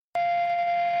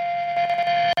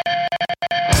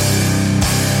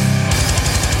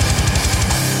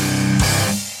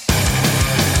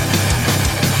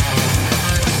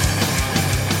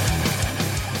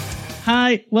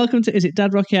Hi, welcome to Is It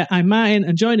Dad Rock Yet? I'm Martin,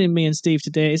 and joining me and Steve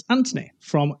today is Anthony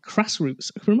from Krassroots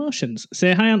Promotions.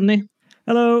 Say hi, Anthony.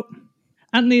 Hello.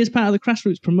 Anthony is part of the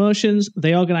Krassroots Promotions.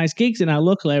 They organise gigs in our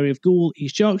local area of Goole,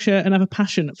 East Yorkshire, and have a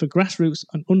passion for grassroots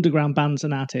and underground bands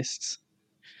and artists.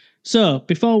 So,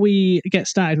 before we get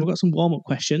started, we've got some warm-up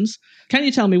questions. Can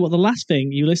you tell me what the last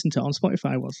thing you listened to on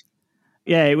Spotify was?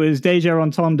 Yeah, it was Deja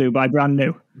Entendu by Brand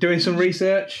New. Doing some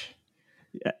research?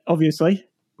 Yeah, obviously.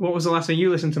 What was the last thing you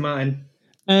listened to, Martin?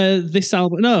 This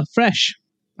album... No, Fresh.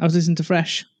 I was listening to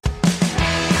Fresh.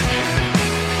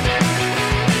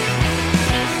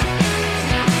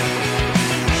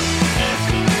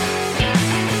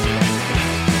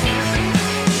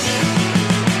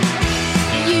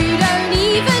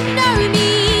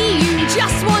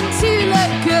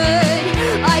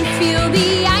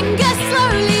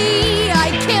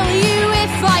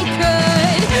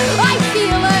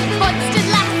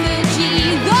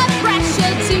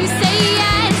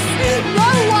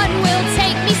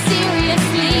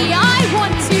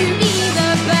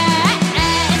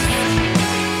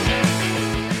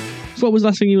 What was the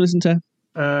last thing you listened to?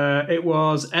 It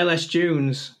was LS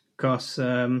Tunes, because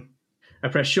I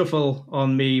pressed shuffle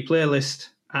on my playlist,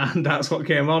 and that's what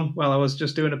came on while I was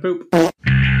just doing a poop.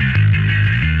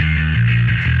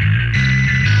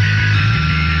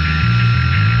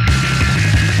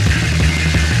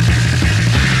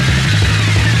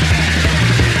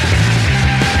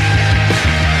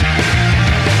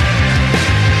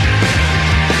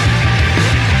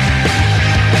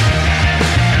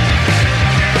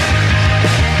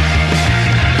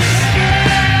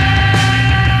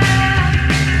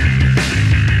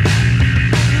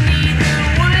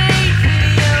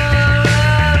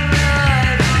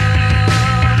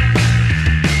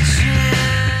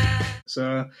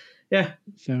 So, yeah.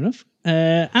 Fair enough.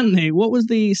 Anthony, what was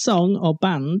the song or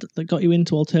band that got you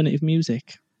into alternative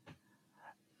music?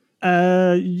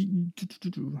 Do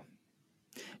you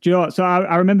know what? So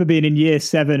I remember being in year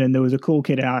 7 and there was a cool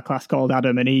kid in our class called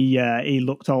Adam, and he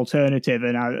looked alternative,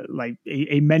 and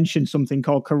he mentioned something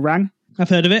called Kerrang. I've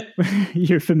heard of it.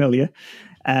 You're familiar.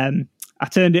 I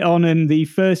turned it on, and the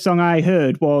first song I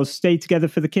heard was Stay Together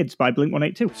for the Kids by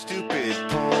Blink-182. Stupid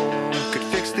poem could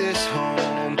fix this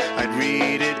home. I'd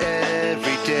read it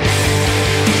every day.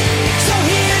 So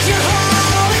here's your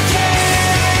holiday.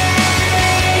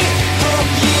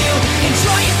 Hope you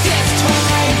enjoy it this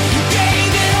time. You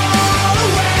gave it all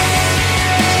away.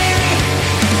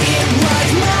 It was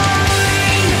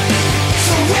mine.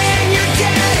 So when you're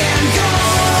dead and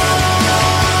gone,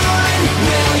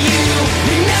 will you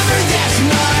remember this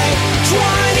night?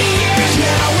 20 years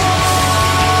now lost.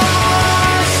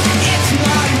 It's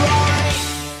not right.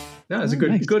 That was a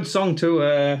good song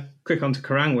to click onto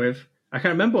Kerrang with. I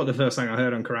can't remember what the first thing I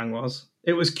heard on Kerrang was.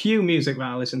 It was Q music that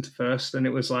I listened to first, and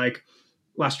it was like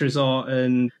Last Resort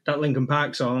and that Linkin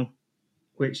Park song,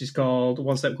 which is called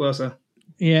One Step Closer.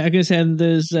 Yeah, I'm going to say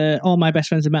there's All My Best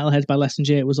Friends Are Metalheads by Less Than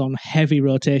J. It was on heavy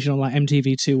rotation on like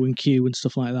MTV2 and Q and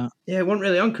stuff like that. Yeah, it wasn't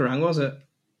really on Kerrang, was it?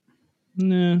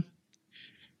 No.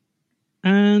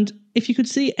 And if you could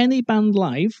see any band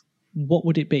live, what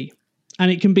would it be? And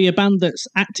it can be a band that's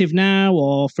active now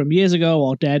or from years ago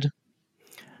or dead.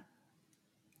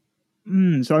 So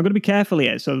I'm going to be careful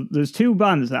here. So there's 2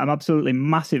 bands that I'm absolutely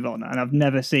massive on and I've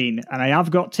never seen. And I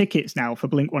have got tickets now for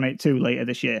Blink-182 later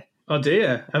this year. Oh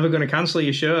dear, ever going to cancel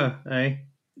your show, eh?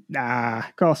 Nah,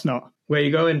 of course not. Where are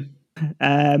you going?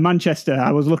 Manchester.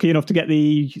 I was lucky enough to get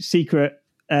the secret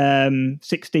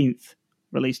 16th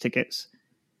release tickets.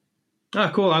 Ah,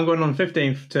 cool. I'm going on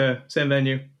 15th to same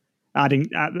venue. I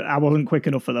wasn't quick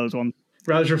enough for those ones.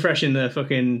 I was refreshing the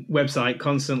fucking website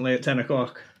constantly at 10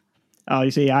 o'clock. Oh,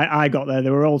 you see, I got there. They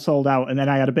were all sold out, and then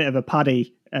I had a bit of a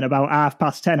paddy. And about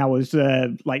 10:30, I was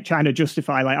trying to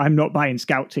justify, I'm not buying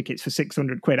Scout tickets for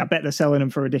 600 quid. I bet they're selling them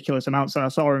for ridiculous amounts, and I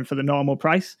saw them for the normal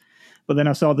price. But then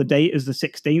I saw the date as the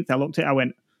 16th. I looked at it, I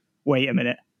went, wait a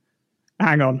minute,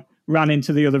 hang on. Ran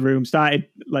into the other room, started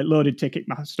loaded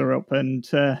Ticketmaster up, and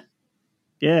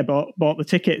bought the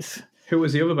tickets. Who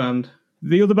was the other band?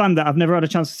 The other band that I've never had a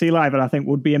chance to see live and I think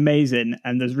would be amazing,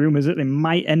 and there's rumours that they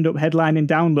might end up headlining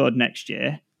Download next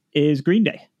year, is Green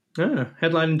Day. Ah,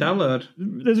 headline and Download.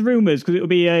 There's rumours because it'll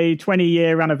be a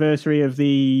 20-year anniversary of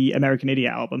the American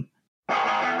Idiot album.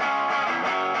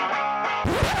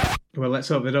 Well, let's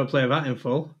hope they don't play that in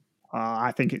full.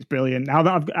 I think it's brilliant. Now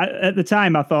that at the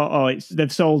time I thought, they've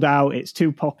sold out, it's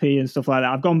too poppy and stuff like that.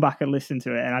 I've gone back and listened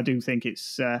to it, and I do think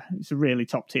it's a really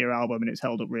top tier album, and it's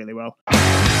held up really well.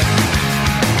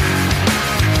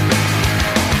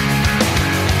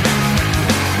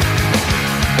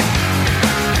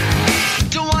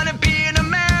 Don't wanna be an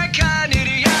American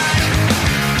idiot.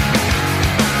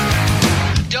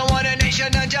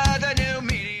 information under the new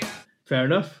media. Fair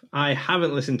enough. I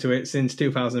haven't listened to it since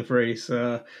 2003,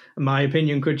 so my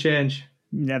opinion could change.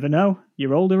 You never know.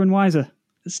 You're older and wiser.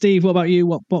 Steve, what about you?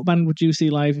 What band would you see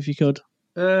live if you could?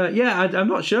 I'm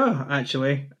not sure,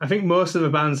 actually. I think most of the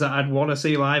bands that I'd want to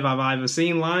see live, I've either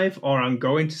seen live or I'm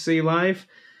going to see live.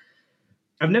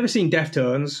 I've never seen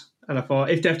Deftones, and I thought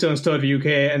if Deftones toured the UK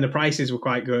and the prices were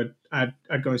quite good, I'd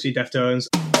go and see Deftones.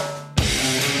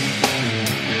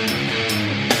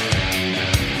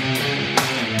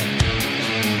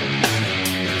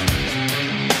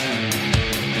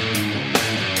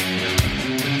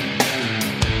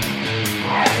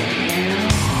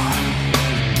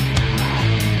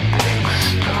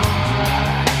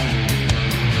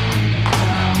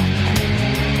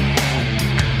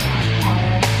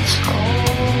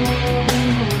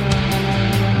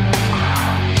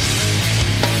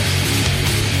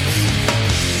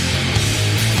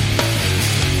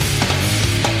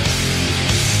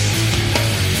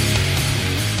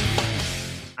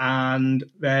 And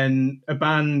then a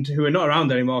band who are not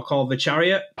around anymore called The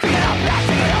Chariot.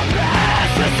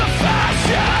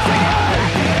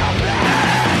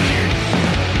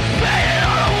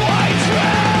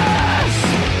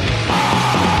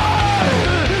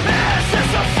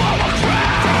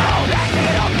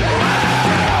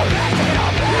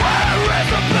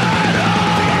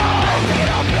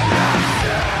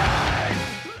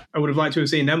 I would have liked to have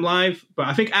seen them live, but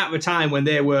I think at the time when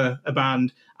they were a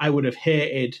band, I would have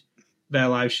hated their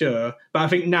live show. But I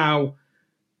think now,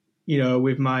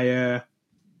 with my,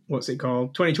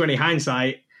 2020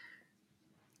 hindsight,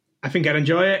 I think I'd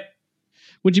enjoy it.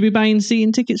 Would you be buying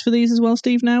seating tickets for these as well,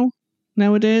 Steve,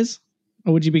 nowadays?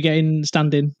 Or would you be getting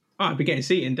standing? Oh, I'd be getting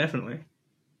seating, definitely.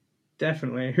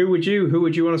 Definitely. Who would you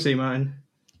want to see, Martin?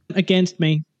 Against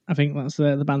Me. I think that's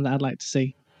the band that I'd like to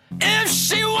see. If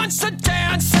she wants to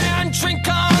dance and drink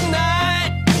all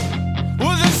night,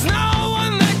 well, there's no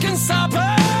one that can stop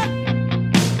her.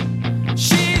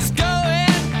 She's going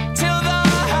till the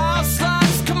house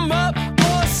lights come up,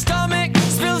 or her stomach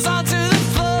spills onto the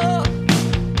floor.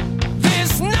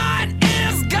 This night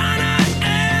is gonna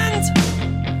end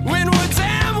when we're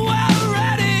damn well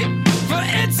ready for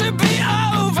it to be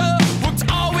over. Worked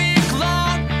all week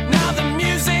long, now the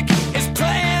music is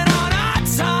playing on our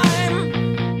time.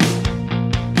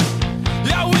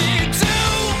 Yeah, we do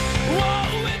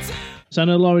what we do. So I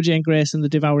know Laura Jane Grace and the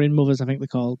Devouring Mothers, I think they're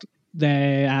called.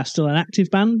 They are still an active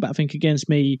band, but I think Against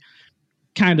Me,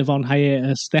 kind of on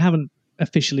hiatus. They haven't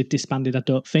officially disbanded, I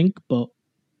don't think, but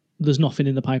there's nothing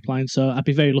in the pipeline. So I'd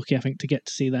be very lucky, I think, to get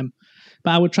to see them.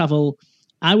 But I would travel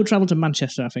to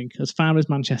Manchester, I think, as far as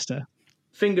Manchester.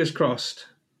 Fingers crossed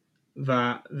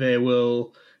that they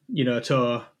will,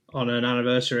 tour on an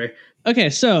anniversary. Okay,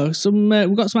 so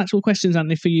we've got some actual questions,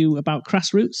 Anthony, for you about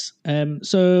Krassroots.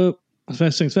 So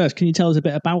first things first, can you tell us a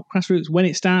bit about Krassroots, when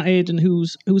it started and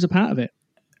who's a part of it?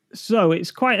 So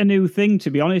it's quite a new thing, to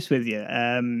be honest with you.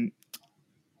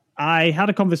 I had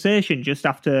a conversation just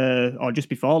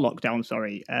before lockdown,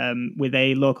 with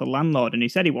a local landlord, and he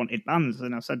said he wanted bands,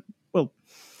 and I said, well,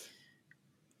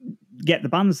 get the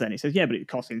bands then. He says, yeah, but it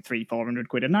costs him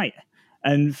 £300-400 a night.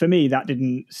 And for me, that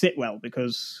didn't sit well,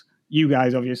 because you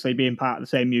guys, obviously being part of the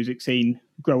same music scene,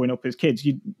 growing up as kids,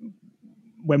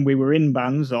 when we were in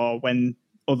bands or when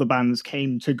other bands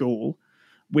came to Goole,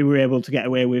 we were able to get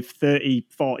away with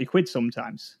 30-40 quid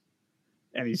sometimes.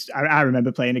 And I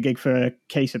remember playing a gig for a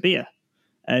case of beer.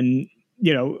 And,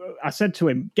 I said to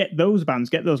him, get those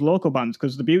bands, get those local bands,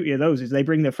 because the beauty of those is they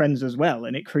bring their friends as well,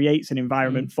 and it creates an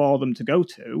environment for them to go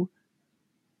to.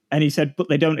 And he said, but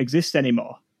they don't exist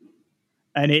anymore.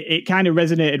 And it kind of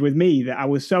resonated with me that I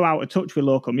was so out of touch with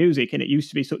local music, and it used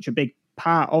to be such a big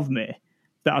part of me,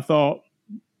 that I thought,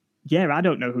 yeah, I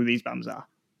don't know who these bands are.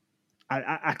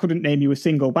 I couldn't name you a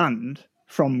single band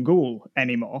from Goole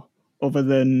anymore, other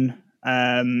than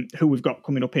who we've got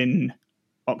coming up in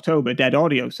October, Dead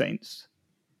Audio Saints.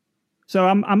 So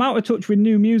I'm out of touch with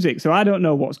new music, so I don't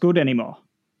know what's good anymore.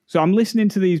 So I'm listening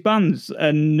to these bands,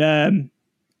 and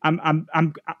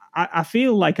I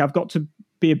feel like I've got to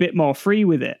be a bit more free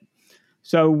with it.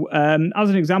 So as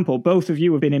an example, both of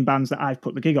you have been in bands that I've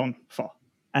put the gig on for.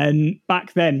 And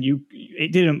back then,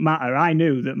 it didn't matter. I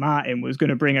knew that Martin was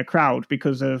going to bring a crowd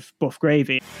because of Buff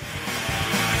Gravy.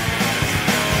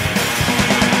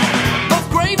 Buff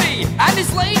Gravy and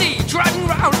his lady driving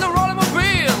round in a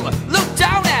rollermobile. Looked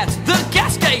down at the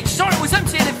gas gauge, saw it was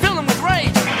empty and it filled him with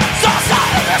rage. Saw a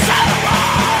side of the cellar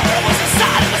roll, it was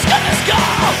inside of his goodness go.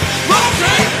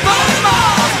 Rotate for the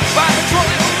miles, by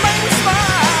petroleum made me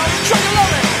smile. Truck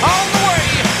alone on the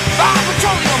way, by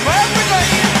petroleum every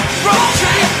day.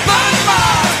 Rotate for the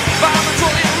miles, by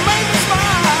petroleum made me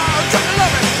smile. Truck alone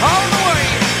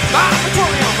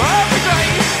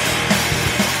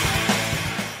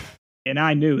and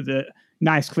I knew that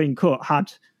Nice Clean Cut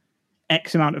had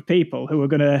X amount of people who were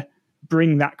going to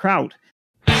bring that crowd.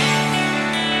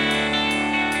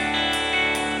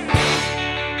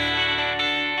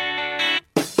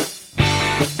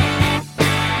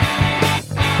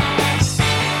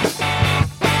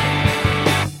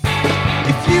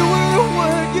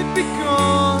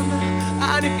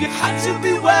 Had to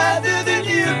be weather than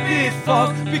you'd be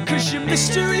fog, because your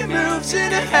mystery moves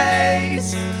in a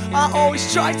haze. I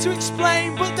always try to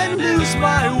explain but then lose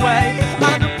my way,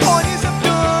 and the point is I've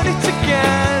done it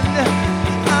again,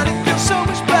 and it feels so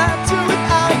much better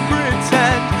without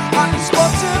pretend. I can spot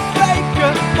a fake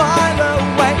a mile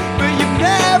away, but you've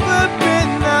never been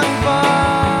that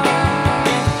far.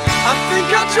 I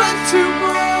think I drank too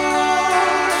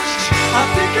much, I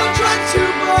think I drank too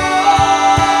much,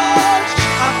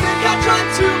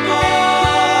 too much.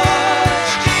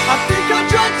 I think I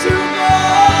drank too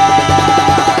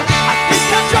much. I think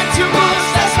I drank too much.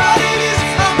 That's what it is.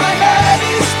 And my head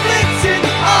is splitting.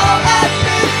 I'll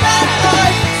admit that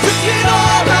I took it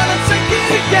all and I took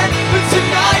it again. But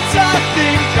tonight I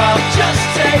think I'll just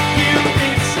take you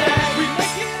instead. We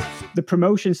make it. The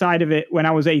promotion side of it when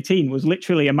I was 18 was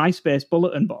literally a MySpace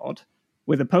bulletin board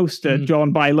with a poster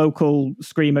drawn by local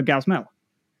screamer Gazmel.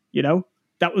 You know?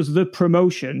 That was the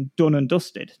promotion done and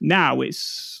dusted. Now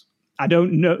it's, I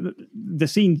don't know, the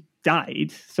scene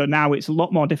died. So now it's a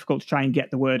lot more difficult to try and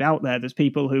get the word out there. There's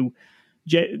people who,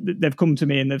 they've come to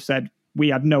me and they've said, we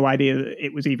had no idea that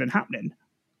it was even happening.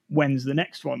 When's the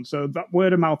next one? So that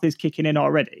word of mouth is kicking in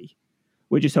already.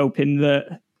 We're just hoping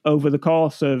that over the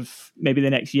course of maybe the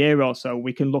next year or so,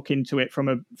 we can look into it from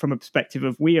a perspective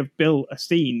of, we have built a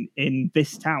scene in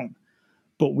this town.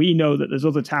 But we know that there's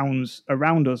other towns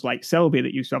around us, like Selby,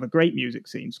 that used to have a great music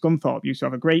scene. Scunthorpe used to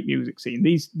have a great music scene.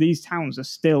 These towns are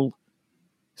still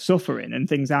suffering, and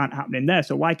things aren't happening there.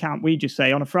 So why can't we just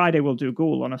say on a Friday we'll do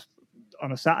Ghoul,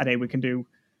 on a Saturday we can do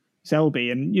Selby,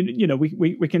 and you know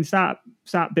we can start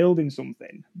building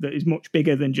something that is much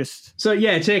bigger than just. So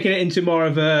yeah, taking it into more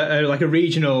of a like a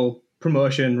regional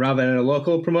promotion rather than a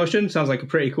local promotion sounds like a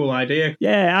pretty cool idea.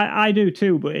 Yeah, I do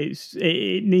too, but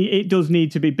it does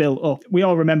need to be built up. We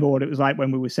all remember what it was like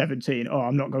when we were 17. Oh,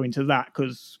 I'm not going to that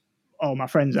because all my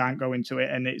friends aren't going to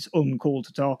it and it's uncool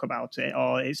to talk about it,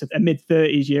 or it's a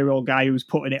mid-30s-year-old guy who's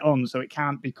putting it on, so it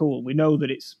can't be cool. We know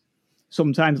that it's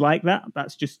sometimes like that.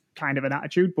 That's just kind of an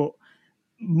attitude, but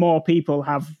more people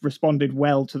have responded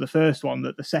well to the first one,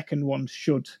 that the second one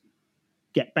should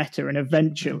get better, and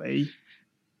eventually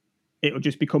it'll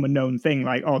just become a known thing,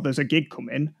 like, oh, there's a gig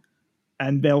coming,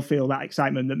 and they'll feel that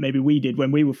excitement that maybe we did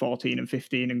when we were 14 and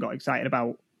 15 and got excited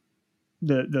about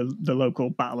the local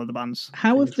battle of the bands.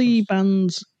 How have the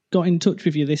bands got in touch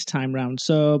with you this time round?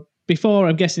 So before,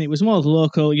 I'm guessing it was more the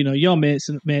local, you know, your mates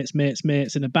and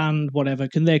mates in a band, whatever,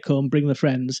 can they come, bring their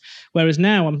friends? Whereas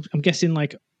now I'm guessing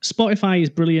like Spotify is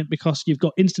brilliant because you've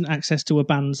got instant access to a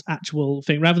band's actual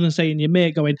thing, rather than saying your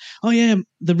mate going, oh yeah,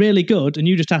 they're really good, and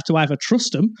you just have to either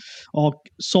trust them or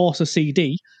source a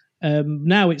CD.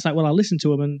 Now it's like, well, I'll listen to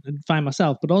them and find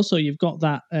myself. But also you've got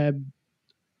that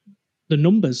the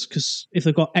numbers, because if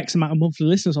they've got X amount of monthly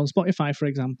listeners on Spotify, for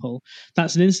example,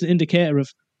 that's an instant indicator of,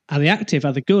 are they active?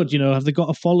 Are they good? You know, have they got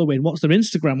a following? What's their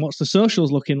Instagram? What's the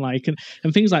socials looking like?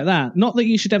 And things like that. Not that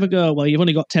you should ever go, well, you've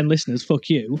only got 10 listeners, fuck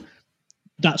you.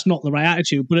 That's not the right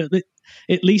attitude. But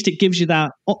at least it gives you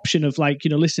that option of, like, you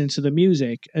know, listening to the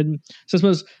music. And so I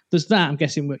suppose there's that, I'm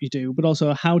guessing, what you do. But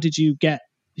also, how did you get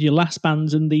your last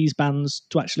bands and these bands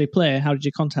to actually play? How did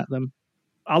you contact them?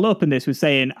 I'll open this with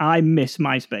saying I miss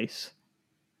MySpace.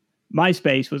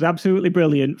 MySpace was absolutely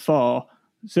brilliant for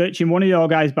searching one of your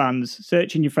guys' bands,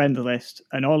 searching your friend list,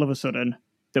 and all of a sudden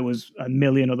there was a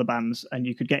million other bands and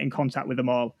you could get in contact with them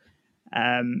all.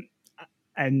 And,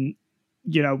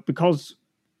 you know, because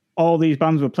all these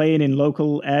bands were playing in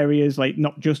local areas, like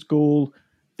not just Ghoul,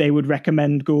 they would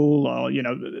recommend Ghoul, or, you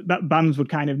know, that bands would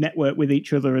kind of network with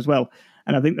each other as well.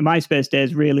 And I think the MySpace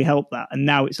days really helped that. And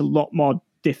now it's a lot more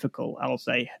difficult, I'll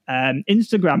say.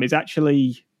 Instagram is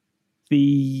actually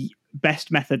the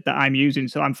best method that I'm using.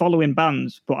 So I'm following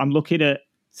bands, but I'm looking at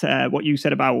what you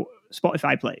said about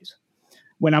Spotify plays.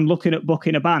 When I'm looking at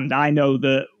booking a band, I know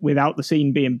that without the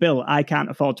scene being built, I can't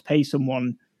afford to pay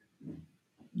someone,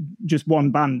 just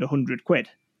one band, £100,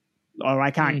 or I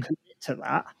can't commit to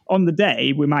that. On the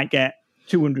day, we might get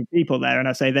 200 people there, and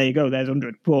I say, there you go, there's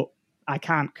 100, but I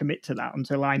can't commit to that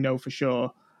until I know for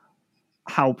sure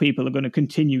how people are going to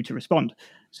continue to respond.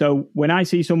 So when I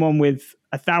see someone with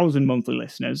 1,000 monthly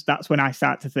listeners, that's when I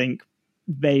start to think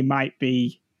they might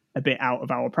be a bit out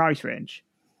of our price range.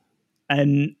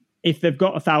 And if they've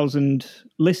got 1,000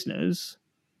 listeners,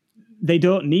 they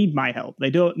don't need my help. They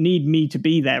don't need me to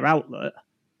be their outlet.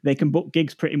 They can book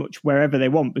gigs pretty much wherever they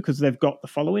want because they've got the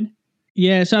following.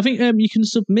 Yeah, so I think you can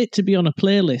submit to be on a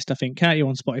playlist, I think, can't you,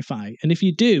 on Spotify? And if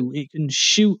you do, it can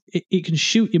shoot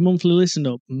your monthly listen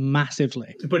up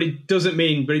massively. But it doesn't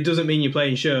mean you're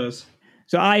playing shows.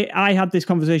 So I had this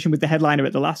conversation with the headliner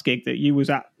at the last gig that you was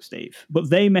at, Steve. But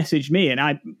they messaged me and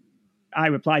I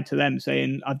replied to them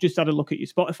saying, I've just had a look at your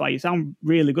Spotify. You sound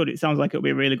really good. It sounds like it'll be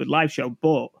a really good live show.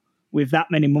 But with that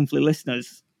many monthly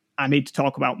listeners, I need to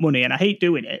talk about money. And I hate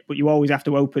doing it, but you always have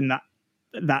to open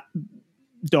that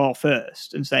door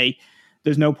first and say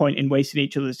there's no point in wasting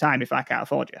each other's time if I can't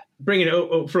afford you. Bringing it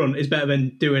up front is better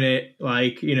than doing it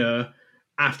like,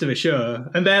 after the show.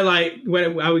 And they're like,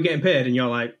 when are we getting paid? And you're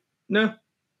like, no.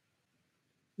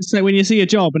 So when you see a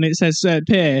job and it says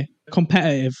pay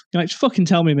competitive, you're like, fucking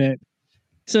tell me, mate.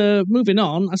 So moving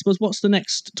on, I suppose, what's the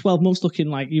next 12 months looking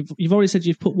like? You've already said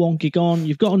you've put one gig on.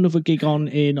 You've got another gig on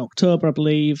in October, I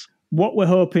believe. What we're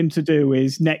hoping to do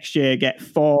is next year get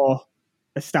 4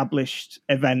 established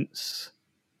events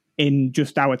in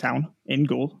just our town, in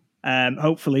Goole,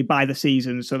 hopefully by the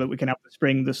season so that we can have the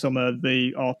spring, the summer,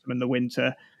 the autumn and the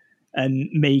winter and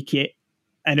make it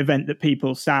an event that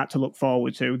people start to look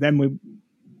forward to. Then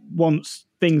once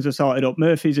things are sorted up,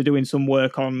 Murphy's are doing some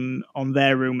work on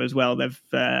their room as well.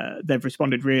 They've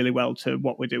responded really well to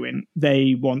what we're doing.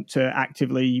 They want to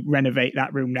actively renovate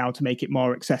that room now to make it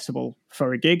more accessible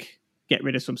for a gig, get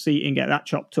rid of some seating, get that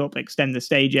chopped up, extend the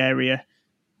stage area.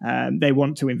 They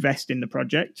want to invest in the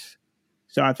project.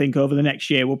 So I think over the next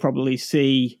year, we'll probably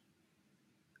see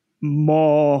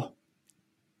more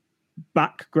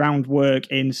background work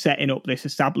in setting up this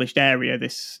established area,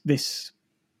 this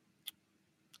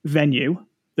venue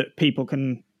that people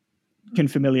can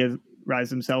familiarize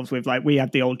themselves with. Like we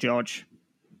had the Old George,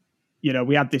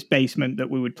 we had this basement that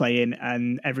we would play in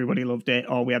and everybody loved it,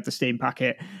 or we had the Steam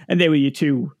Packet, and they were your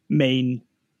 2 main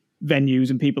venues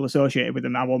and people associated with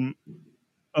them.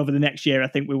 Over the next year, I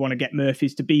think we want to get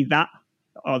Murphy's to be that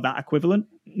or that equivalent.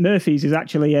 Murphy's is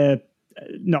actually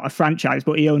not a franchise,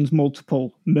 but he owns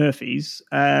multiple Murphy's.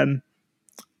 And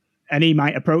he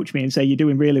might approach me and say, you're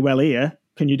doing really well here.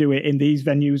 Can you do it in these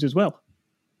venues as well?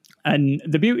 And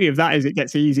the beauty of that is it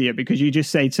gets easier because you just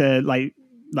say to like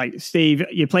Steve,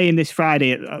 you're playing this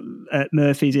Friday at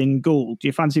Murphy's in Gould. Do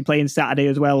you fancy playing Saturday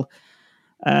as well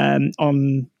in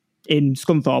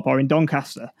Scunthorpe or in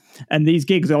Doncaster? And these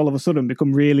gigs all of a sudden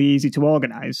become really easy to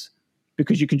organise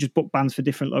because you can just book bands for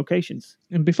different locations.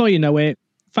 And before you know it,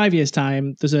 5 years'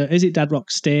 time, there's a Is It Dad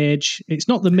Rock stage. It's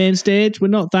not the main stage. We're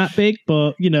not that big,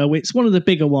 but, it's one of the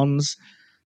bigger ones.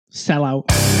 Sell out.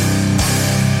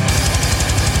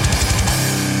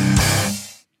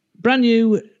 Brand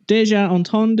new Deja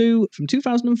Entendu from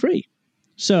 2003.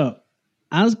 So,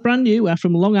 as brand new, we're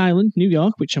from Long Island, New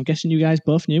York, which I'm guessing you guys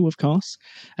both knew, of course.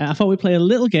 I thought we'd play a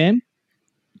little game,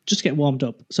 just get warmed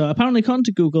up. So apparently, according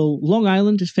to Google, Long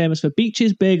Island is famous for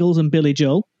beaches, bagels, and Billy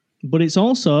Joel, but it's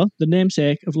also the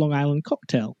namesake of Long Island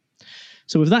cocktail.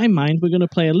 So with that in mind, we're going to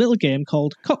play a little game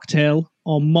called Cocktail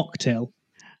or Mocktail.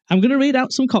 I'm going to read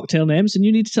out some cocktail names, and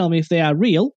you need to tell me if they are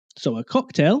real, so a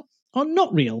cocktail, or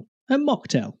not real, a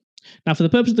mocktail. Now, for the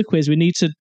purpose of the quiz, we need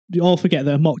to all forget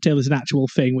that a mocktail is an actual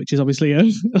thing, which is obviously a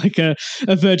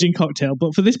virgin cocktail.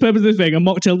 But for this purpose of the thing, a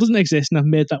mocktail doesn't exist, and I've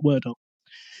made that word up.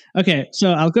 Okay,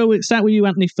 so I'll start with you,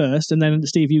 Anthony, first, and then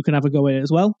Steve, you can have a go at it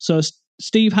as well. So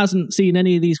Steve hasn't seen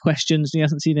any of these questions, and he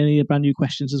hasn't seen any of the brand new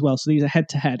questions as well. So these are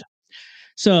head-to-head.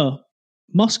 So,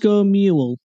 Moscow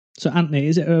Mule. So, Anthony,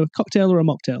 is it a cocktail or a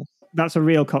mocktail? That's a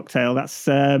real cocktail. That's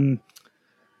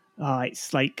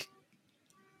it's like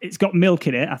it's got milk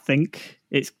in it. I think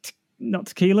it's not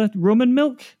tequila, rum and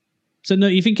milk. So, no,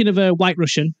 you're thinking of a White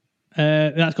Russian.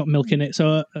 That's got milk in it.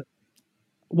 So,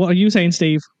 what are you saying,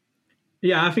 Steve?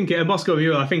 Yeah, I think a Moscow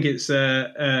Mule. I think it's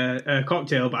a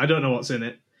cocktail, but I don't know what's in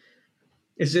it.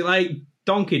 Is it like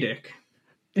donkey dick?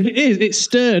 It is. It's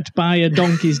stirred by a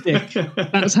donkey's dick.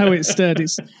 That's how it's stirred.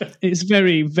 It's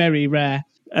very, very rare.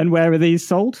 And where are these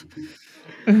sold?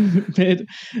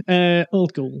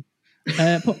 Old Goole.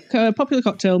 Popular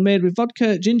cocktail made with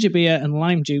vodka, ginger beer, and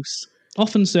lime juice.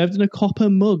 Often served in a copper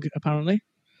mug, apparently.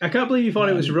 I can't believe you thought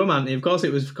it was rum, Anthony. Of course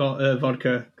it was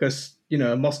vodka, because,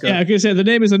 Moscow. Yeah, I was going to say, the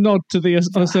name is a nod to the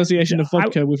association of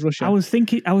vodka with Russia. I was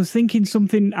thinking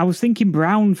something, I was thinking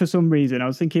brown for some reason. I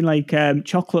was thinking like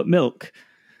chocolate milk.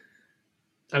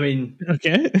 I mean...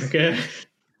 Okay.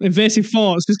 Invasive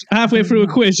thoughts. Just halfway through a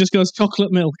quiz just goes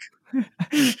chocolate milk.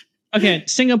 Okay,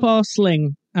 Singapore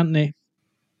Sling, Anthony.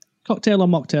 Cocktail or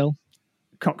mocktail?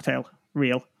 Cocktail.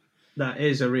 Real. That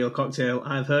is a real cocktail.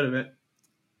 I've heard of it.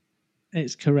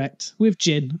 It's correct. With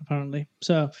gin, apparently.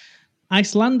 So,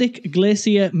 Icelandic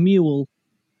glacier mule.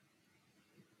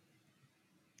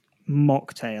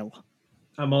 Mocktail.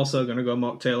 I'm also going to go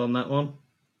mocktail on that one.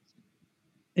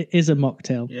 It is a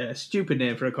mocktail. Yeah, stupid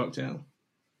name for a cocktail.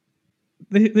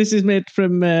 This is made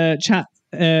from Chat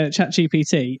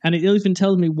GPT, and it even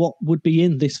tells me what would be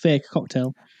in this fake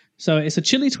cocktail. So it's a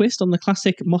chili twist on the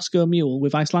classic Moscow Mule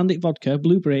with Icelandic vodka,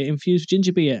 blueberry, infused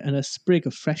ginger beer, and a sprig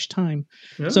of fresh thyme.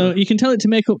 Oh. So you can tell it to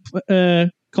make up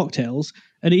cocktails,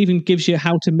 and it even gives you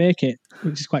how to make it,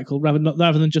 which is quite cool,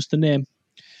 rather than just the name.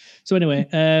 So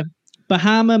anyway,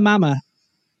 Bahama Mama.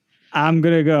 I'm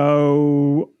going to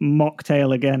go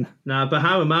mocktail again. Nah,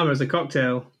 Bahama Mama is a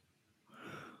cocktail.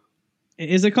 It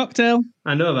is a cocktail.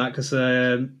 I know that because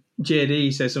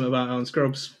JD says something about it on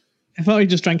Scrubs. I thought he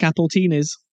just drank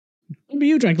apple-tinis. Remember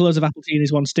you drank loads of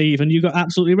apple-tinis once, Steve, and you got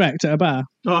absolutely wrecked at a bar?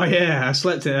 Oh, yeah, I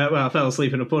slept it. Well, I fell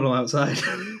asleep in a puddle outside.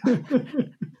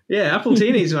 Yeah,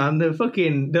 apple-tinis, man,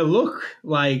 they look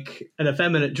like an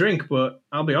effeminate drink, but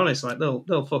I'll be honest, like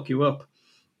they'll fuck you up.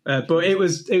 But it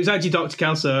was actually Dr.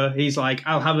 Kelso. He's like,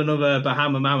 I'll have another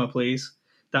Bahama Mama, please.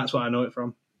 That's what I know it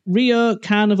from. Rio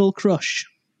Carnival Crush.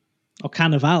 Or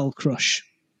Carnival Crush.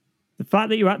 The fact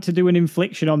that you had to do an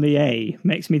infliction on the A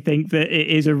makes me think that it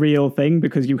is a real thing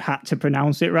because you had to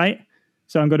pronounce it right.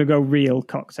 So I'm going to go real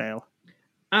cocktail.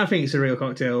 I think it's a real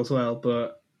cocktail as well,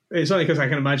 but it's only because I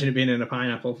can imagine it being in a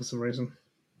pineapple for some reason.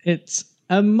 It's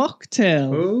a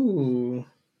mocktail. Ooh.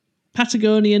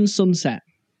 Patagonian Sunset.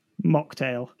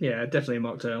 Mocktail. Yeah, definitely a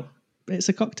mocktail. It's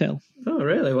a cocktail. Oh,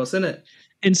 really? What's in it?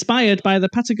 Inspired by the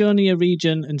Patagonia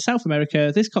region in South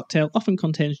America, this cocktail often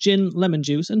contains gin, lemon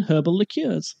juice, and herbal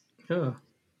liqueurs. Oh,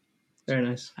 very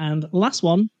nice. And last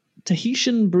one,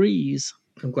 Tahitian Breeze.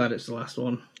 I'm glad it's the last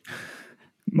one.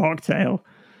 Mocktail.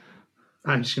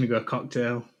 I'm just going to go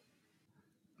cocktail.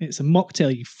 It's a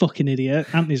mocktail, you fucking idiot.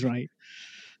 Anthony's right.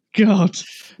 God.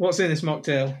 What's in this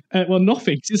mocktail? Well,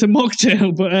 nothing. It's a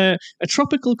mocktail, but a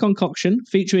tropical concoction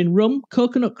featuring rum,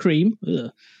 coconut cream.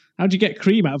 Ugh. How do you get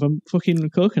cream out of a fucking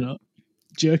coconut?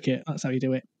 Jerk it. That's how you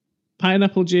do it.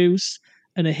 Pineapple juice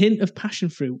and a hint of passion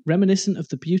fruit, reminiscent of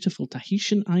the beautiful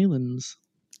Tahitian islands.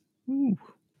 Ooh.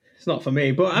 It's not for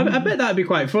me, but I bet that'd be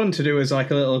quite fun to do as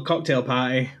like a little cocktail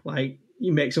party. Like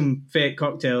you make some fake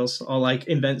cocktails or like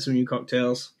invent some new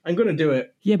cocktails. I'm going to do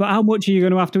it. Yeah, but how much are you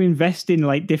going to have to invest in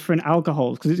like different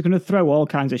alcohols? Because it's going to throw all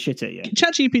kinds of shit at you.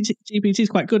 ChatGPT is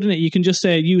quite good, isn't it? You can just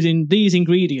say using these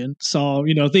ingredients or,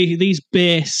 these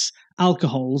base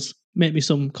alcohols, make me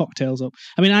some cocktails up.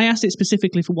 I mean, I asked it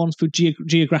specifically for ones for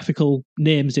geographical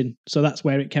names in, so that's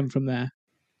where it came from there.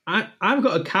 I've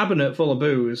got a cabinet full of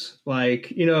booze.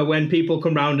 Like, when people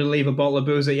come round and leave a bottle of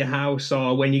booze at your house,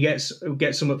 or when you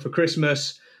get some up for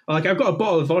Christmas. Like, I've got a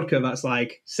bottle of vodka that's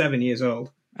like 7 years old.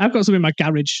 I've got some in my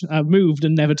garage. I've moved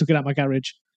and never took it out of my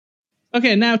garage.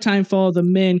 Okay, now time for the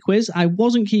main quiz. I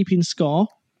wasn't keeping score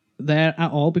there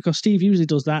at all because Steve usually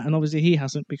does that, and obviously he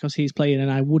hasn't because he's playing,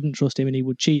 and I wouldn't trust him, and he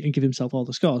would cheat and give himself all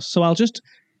the scores. So I'll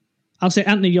say,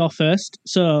 Anthony, you're first.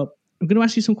 So I'm going to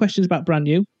ask you some questions about Brand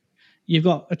New. You've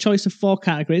got a choice of 4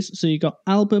 categories. So you've got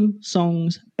album,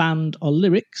 songs, band, or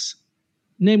lyrics.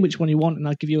 Name which one you want, and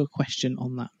I'll give you a question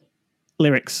on that.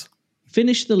 Lyrics.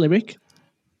 Finish the lyric.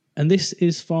 And this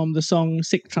is from the song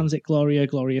Sic Transit Gloria,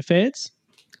 Gloria Fades.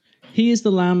 He is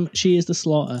the lamb, she is the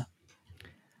slaughter.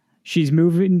 She's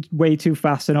moving way too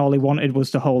fast, and all he wanted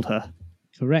was to hold her.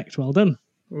 Correct, well done.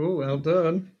 Oh, well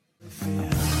done.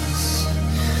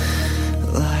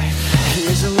 Life, he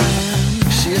is a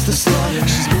lamb, she is the slaughter.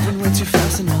 She's moving way too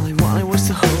fast and all he wanted was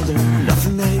to hold her.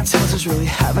 Nothing that he tells her's really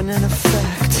having an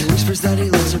effect. He whispers that he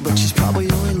loves her, but she's probably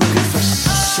only looking for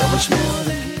so much more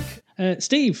than he...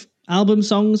 Steve, album,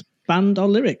 songs, band, or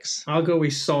lyrics? I'll go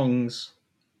with songs.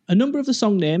 A number of the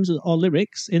song names or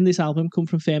lyrics in this album come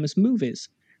from famous movies.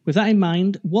 With that in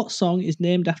mind, what song is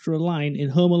named after a line in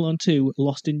Home Alone 2,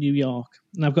 Lost in New York?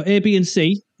 And I've got A, B, and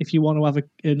C. If you want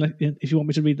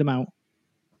me to read them out.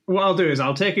 What I'll do is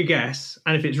I'll take a guess,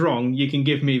 and if it's wrong, you can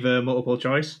give me the multiple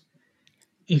choice.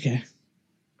 Okay.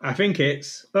 I think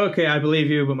it's "Okay, I Believe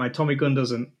You," but my Tommy gun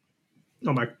doesn't.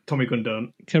 Or my Tommy gun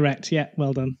don't. Correct. Yeah.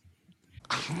 Well done.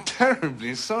 I'm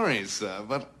terribly sorry, sir,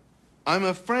 but I'm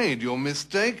afraid you're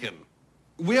mistaken.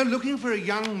 We're looking for a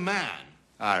young man.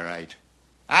 All right.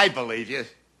 I believe you.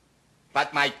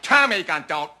 But my Tommy gun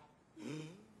don't.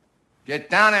 Get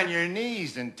down on your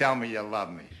knees and tell me you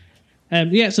love me.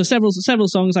 So several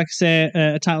songs, like I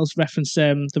say, titles reference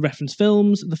the reference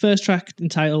films. The first track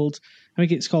entitled, I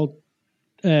think it's called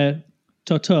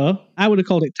Toto. I would have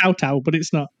called it Tau Tau, but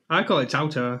it's not. I call it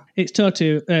Tauta. It's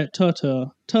Tortu,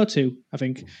 I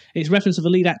think. It's reference of the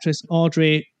lead actress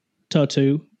Audrey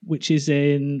Tautou, which is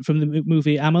from the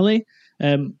movie Amelie.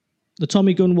 The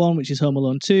Tommy Gun one, which is Home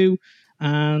Alone 2,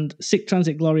 and Sick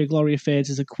Transit Gloria Gloria Fades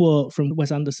is a quote from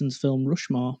Wes Anderson's film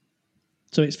Rushmore.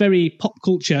 So it's very pop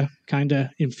culture kind of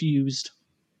infused.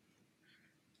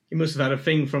 He must have had a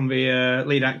thing from the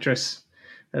lead actress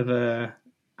of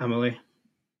Amelie.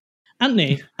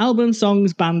 Anthony, album,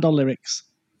 songs, band, or lyrics?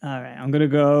 All right, I'm going to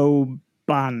go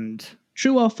band.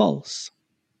 True or false?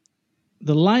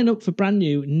 The lineup for Brand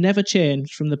New never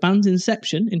changed from the band's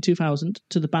inception in 2000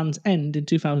 to the band's end in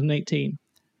 2018.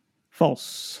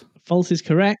 False. False is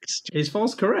correct. Is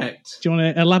false correct? Do you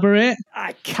want to elaborate?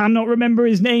 I cannot remember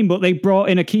his name, but they brought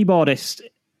in a keyboardist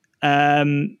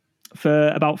for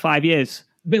about 5 years.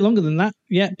 A bit longer than that,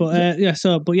 yeah, but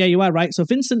you are right. So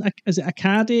Vincent, is it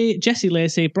Accardi, Jesse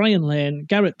Lacey, Brian Lane,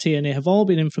 Garrett Tierney have all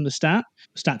been in from the start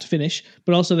to finish,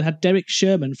 but also they had Derek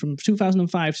Sherman from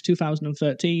 2005 to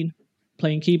 2013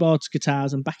 playing keyboards,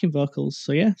 guitars, and backing vocals.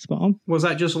 So yeah, spot on. Was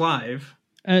that just live?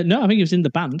 No, I think he was in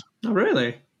the band. Oh,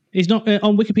 really? He's not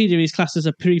on Wikipedia. He's classed as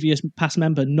a previous past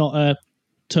member, not a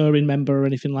touring member or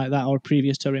anything like that, or a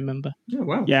previous touring member. Oh,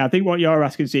 wow. Yeah, I think what you're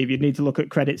asking, Steve, you'd need to look at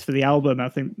credits for the album, I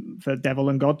think, for Devil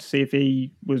and God, to see if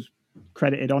he was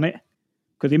credited on it.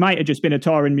 Because he might have just been a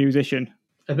touring musician.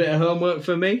 A bit of homework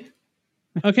for me.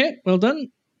 Okay, well done.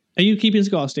 Are you keeping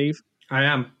score, Steve? I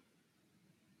am.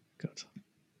 Good.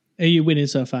 Are you winning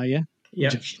so far, yeah?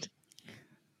 Yeah.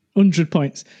 100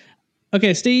 points.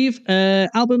 Okay, Steve,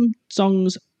 album,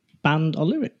 songs, band, or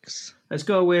lyrics? Let's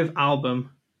go with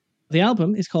album. The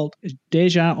album is called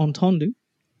Deja, Entendu.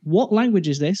 What language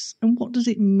is this, and what does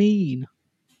it mean?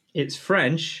 It's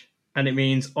French, and it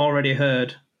means already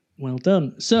heard. Well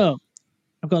done. So,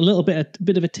 I've got a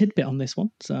bit of a tidbit on this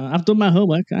one. So, I've done my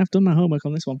homework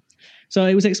on this one. So,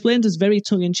 it was explained as very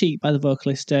tongue-in-cheek by the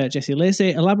vocalist Jesse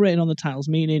Lacey, elaborating on the title's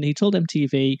meaning. He told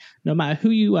MTV, no matter who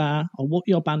you are or what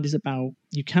your band is about,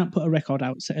 you can't put a record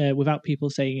out without people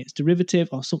saying it's derivative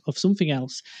or of something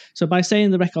else. So, by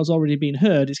saying the record's already been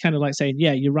heard, it's kind of like saying,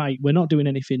 yeah, you're right, we're not doing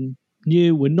anything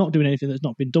new, we're not doing anything that's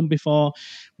not been done before,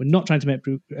 we're not trying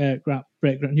to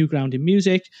break new ground in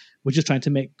music, we're just trying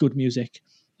to make good music.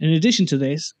 In addition to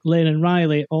this, Lane and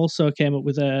Riley also came up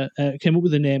with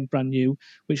the name Brand New,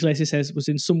 which Lacey says was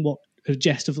in somewhat a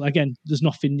jest of, again, there's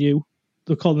nothing new.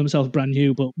 They call themselves Brand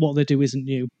New, but what they do isn't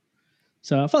new.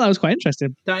 So I thought that was quite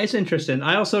interesting. That is interesting.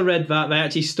 I also read that they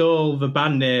actually stole the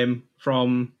band name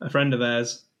from a friend of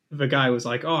theirs. The guy was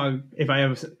like, oh, if I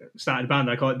ever started a band,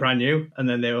 I call it Brand New. And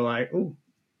then they were like, oh,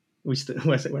 we're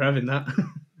having that.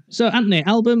 So, Anthony,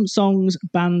 album, songs,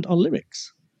 band, or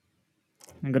lyrics?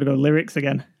 I'm going to go lyrics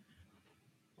again.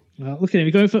 Well, look at him.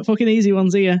 You're going for fucking easy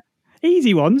ones here.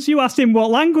 Easy ones? You asked him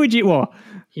what language it was.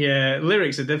 Yeah,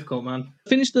 lyrics are difficult, man.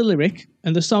 Finish the lyric,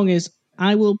 and the song is,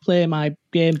 I will play my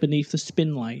game beneath the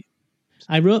spinlight.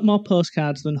 I wrote more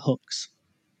postcards than hooks.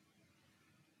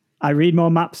 I read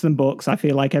more maps than books. I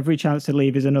feel like every chance to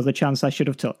leave is another chance I should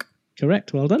have took.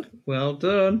 Correct. Well done. Well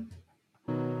done.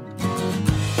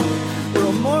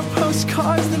 Wrote more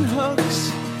postcards than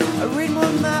hooks. I read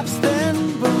more maps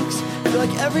than books. Feel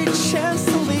like every chance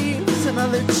to leave is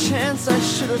another chance I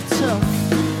should have took.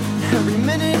 Every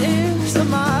minute is a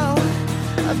mile.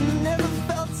 I've never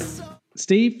felt so.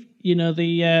 Steve, you know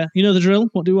the drill.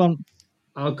 What do you want?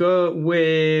 I'll go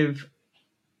with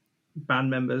band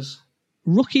members.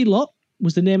 Rookie Lot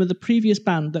was the name of the previous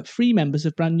band that 3 members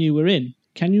of Brand New were in.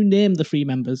 Can you name the 3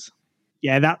 members?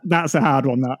 Yeah, that's a hard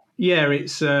one, that. Yeah,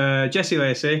 it's Jesse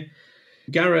Lacey,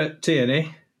 Garrett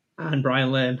Tierney, and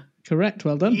Brian Lane. Correct,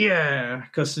 well done. Yeah,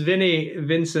 because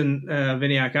Vincent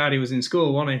Accardi was in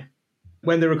school, wasn't he?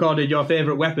 When they recorded Your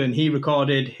Favourite Weapon, he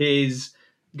recorded his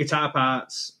guitar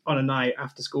parts on a night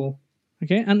after school.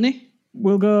 Okay, Anthony?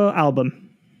 We'll go album.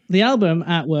 The album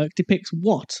artwork depicts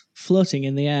what floating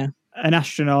in the air? An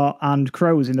astronaut and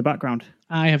crows in the background.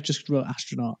 I have just wrote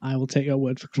astronaut. I will take your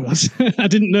word for crows. I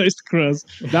didn't notice the crows.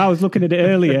 I was looking at it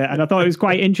earlier and I thought it was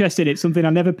quite interesting. It's something I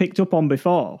never picked up on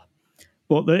before.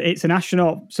 But it's an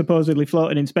astronaut supposedly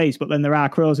floating in space, but then there are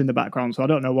crows in the background, so I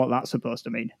don't know what that's supposed to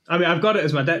mean. I mean, I've got it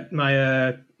as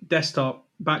my desktop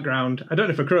background. I don't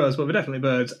know for crows, but they're definitely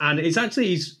birds. And it's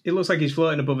actually, it looks like he's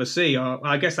floating above a sea, or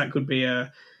I guess that could be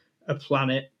a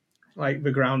planet, like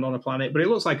the ground on a planet. But it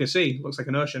looks like a sea, it looks like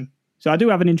an ocean. So I do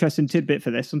have an interesting tidbit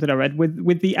for this, something I read.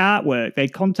 With the artwork, they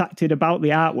contacted about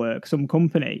the artwork some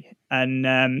company, and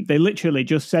they literally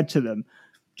just said to them,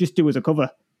 just do as a cover.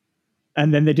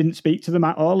 And then they didn't speak to them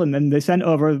at all, and then they sent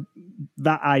over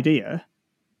that idea,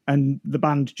 and the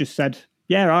band just said,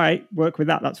 yeah, all right, work with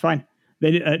that, that's fine.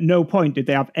 They at no point did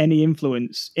they have any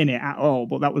influence in it at all,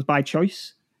 but that was by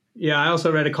choice. Yeah, I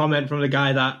also read a comment from the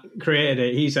guy that created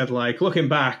it. He said, like, looking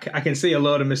back, I can see a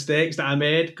load of mistakes that I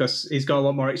made because he's got a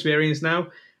lot more experience now.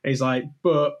 He's like,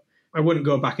 but I wouldn't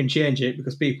go back and change it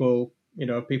because people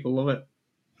love it.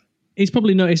 He's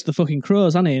probably noticed the fucking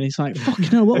crows, hasn't he? And he's like, fucking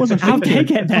hell, what was I thinking? How'd they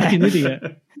get there? Fucking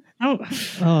idiot.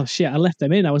 Oh, shit, I left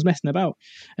them in. I was messing about.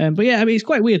 But yeah, I mean, it's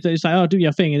quite weird that it's like, oh, do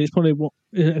your thing. And it's probably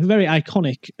a very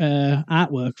iconic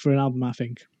artwork for an album, I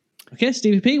think. Okay,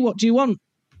 Stevie P, what do you want?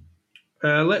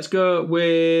 Let's go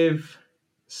with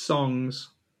songs.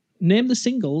 Name the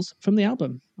singles from the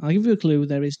album. I'll give you a clue.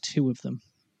 There is 2 of them.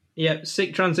 Yep,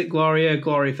 Sick Transit Gloria,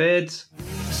 Glory Fades.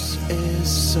 This is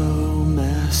so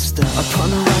messed up.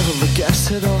 Upon arrival, the guests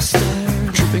had all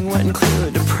stared. Dripping wet and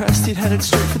clear, depressed, he'd headed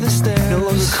straight for the stairs. No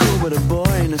longer cool, but a boy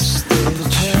in a state.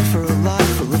 Unprepared for a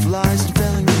life full of lies and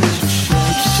failing relationships.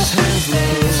 He keeps his hands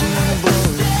low, listening on the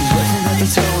blow. He's working at the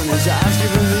toe, and his eyes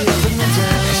give him the up and the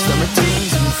down. His stomach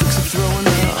turns, and he thinks of throwing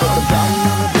up. The body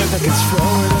on the bed that gets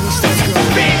forward, and he starts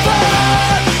growing. People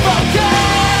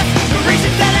focus. The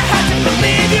reason that I had to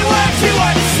believe you were to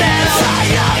understand.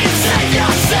 Try out and save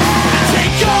yourself.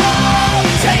 Take all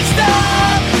the taste of.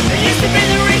 It used to be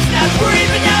the reason I breathe,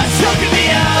 but now it's choking me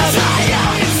up. Try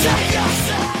out and save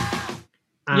yourself.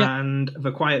 And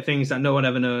The Quiet Things That No One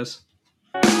Ever Knows.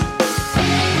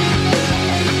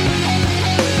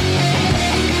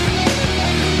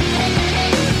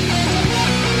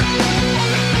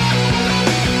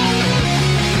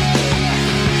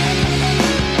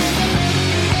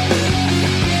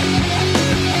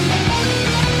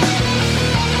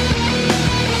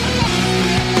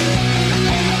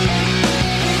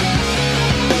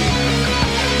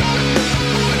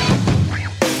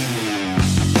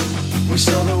 We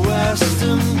saw the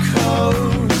western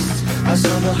coast. I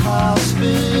saw the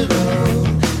hospital.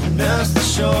 And nursed the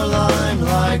shoreline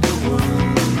like a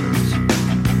wound.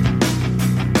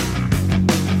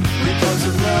 Because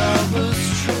of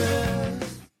lovers'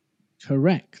 tryst.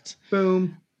 Correct.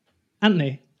 Boom.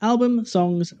 Anthony, album,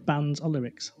 songs, bands, or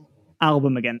lyrics?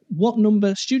 Album again. What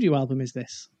number studio album is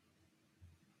this?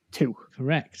 2.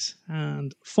 Correct.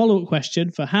 And follow-up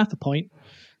question for half a point,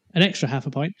 an extra half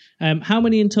a point. How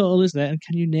many in total is there, and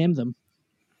can you name them?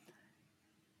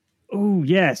 Oh,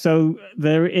 yeah. So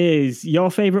there is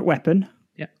Your Favorite Weapon.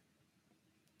 Yeah.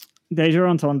 Deja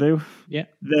Entendu. Yeah.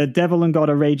 The Devil and God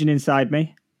Are Raging Inside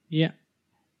Me. Yeah.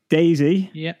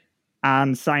 Daisy. Yeah.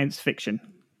 And Science Fiction.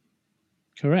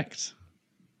 Correct.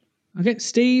 Okay,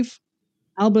 Steve,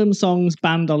 album, songs,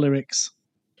 band, or lyrics?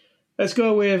 Let's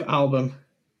go with album.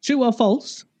 True or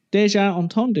false? Deja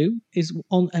Entendu is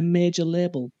on a major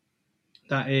label.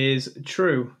 That is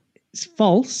true. It's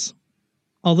false.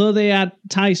 Although they had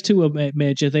ties to a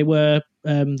major, they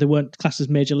weren't classed as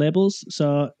major labels.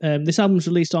 So this album was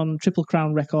released on Triple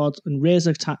Crown Records and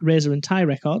Razor and Tie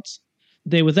Records.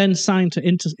 They were then signed to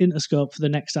Interscope for the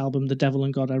next album, The Devil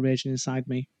and God Are Raging Inside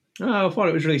Me. Oh, I thought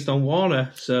it was released on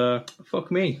Warner, so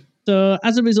fuck me. So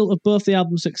as a result of both the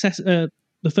album's success,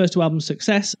 the first 2 albums'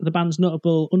 success, the band's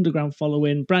notable underground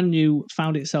following, Brand New,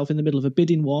 found itself in the middle of a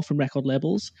bidding war from record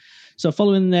labels. So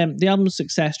following the album's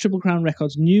success, Triple Crown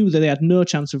Records knew that they had no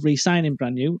chance of re-signing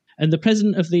Brand New, and the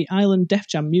president of the Island Def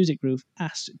Jam music group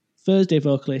asked Thursday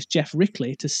vocalist Jeff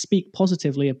Rickley to speak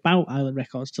positively about Island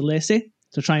Records to Lacey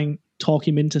to try and talk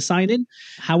him into signing.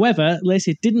 However,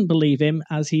 Lacey didn't believe him,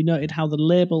 as he noted how the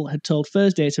label had told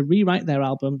Thursday to rewrite their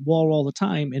album War All the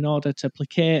Time in order to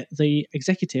placate the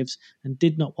executives, and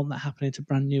did not want that happening to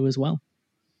Brand New as well.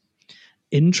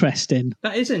 Interesting.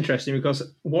 That is interesting because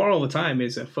War All the Time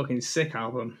is a fucking sick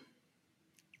album.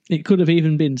 It could have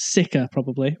even been sicker,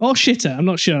 probably. Or shitter, I'm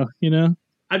not sure,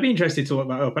 I'd be interested to look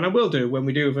that up, and I will do when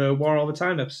we do the War All the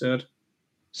Time episode.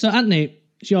 So, Anthony,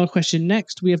 it's your question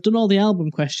next. We have done all the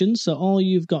album questions, so all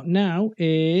you've got now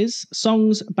is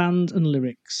songs, band, and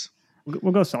lyrics.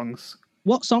 We'll go songs.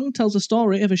 What song tells the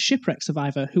story of a shipwreck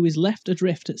survivor who is left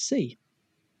adrift at sea?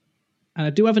 And I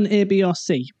do have an A, B, or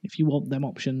C, if you want them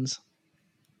options.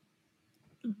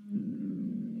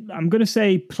 I'm going to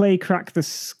say Play Crack the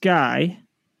Sky,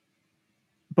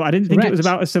 but I didn't think it was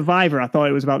about a survivor. I thought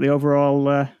it was about the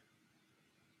overall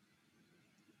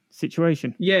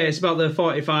situation. Yeah, it's about the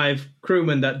 45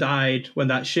 crewmen that died when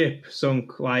that ship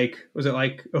sunk, was it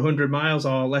 100 miles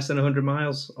or less than 100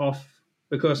 miles off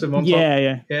the coast of Montauk?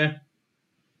 Yeah.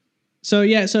 So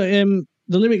the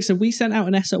lyrics are, we sent out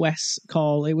an SOS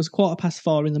call. It was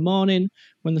 4:15 in the morning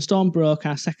when the storm broke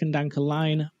our second anchor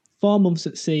line. 4 months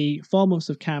at sea, 4 months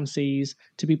of calm seas,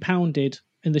 to be pounded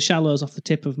in the shallows off the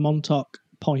tip of Montauk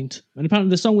Point. And apparently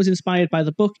the song was inspired by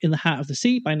the book In the Heart of the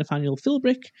Sea by Nathaniel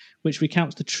Philbrick, which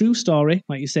recounts the true story,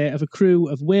 like you say, of a crew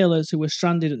of whalers who were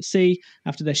stranded at sea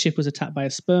after their ship was attacked by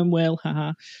a sperm whale,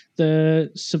 haha.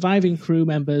 The surviving crew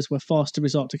members were forced to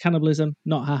resort to cannibalism,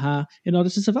 not haha, in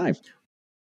order to survive.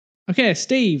 Okay,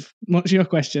 Steve, what's your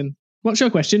question? What's your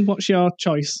question? What's your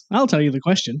choice? I'll tell you the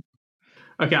question.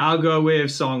 Okay, I'll go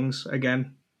with songs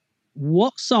again.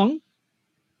 What song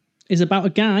is about a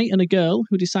guy and a girl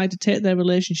who decide to take their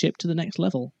relationship to the next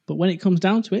level, but when it comes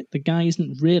down to it, the guy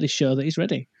isn't really sure that he's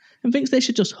ready and thinks they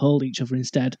should just hold each other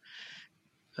instead?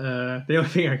 The only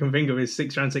thing I can think of is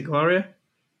Six Transit Gloria.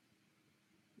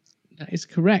 That is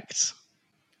correct.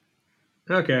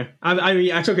 Okay.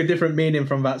 I took a different meaning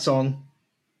from that song,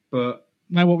 but...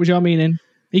 Now, what was your meaning?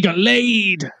 He got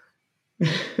laid!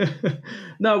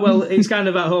 No, well, it's kind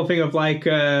of that whole thing of like...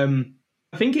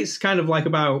 I think it's kind of like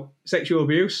about sexual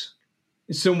abuse.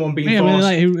 Someone being forced...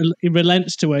 I mean, like, he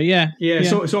relents to her, yeah. Yeah,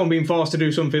 so, someone being forced to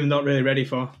do something they're not really ready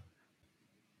for.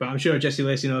 But I'm sure Jesse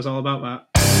Lacey knows all about that.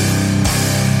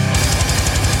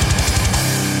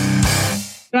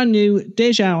 Brand new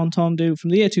Deja Entendu from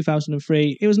the year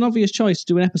 2003. It was an obvious choice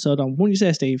to do an episode on. Wouldn't you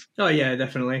say, Steve? Oh, yeah,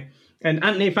 definitely. And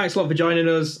Anthony, thanks a lot for joining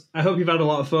us. I hope you've had a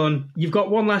lot of fun. You've got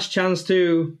one last chance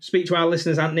to speak to our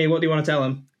listeners, Anthony. What do you want to tell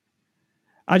them?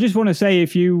 I just want to say,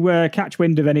 if you catch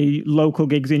wind of any local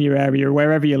gigs in your area or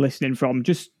wherever you're listening from,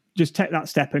 just take that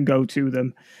step and go to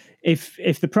them.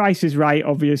 If the price is right,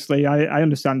 obviously, I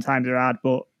understand times are hard,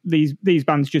 but these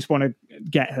bands just want to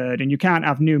get heard, and you can't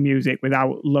have new music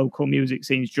without local music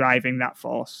scenes driving that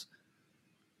force.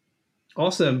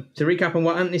 Awesome. To recap on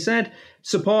what Anthony said,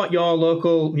 support your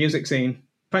local music scene.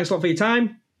 Thanks a lot for your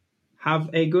time. Have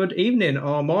a good evening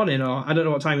or morning, or I don't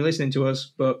know what time you're listening to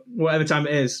us, but whatever time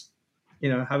it is,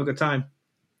 have a good time.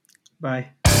 Bye.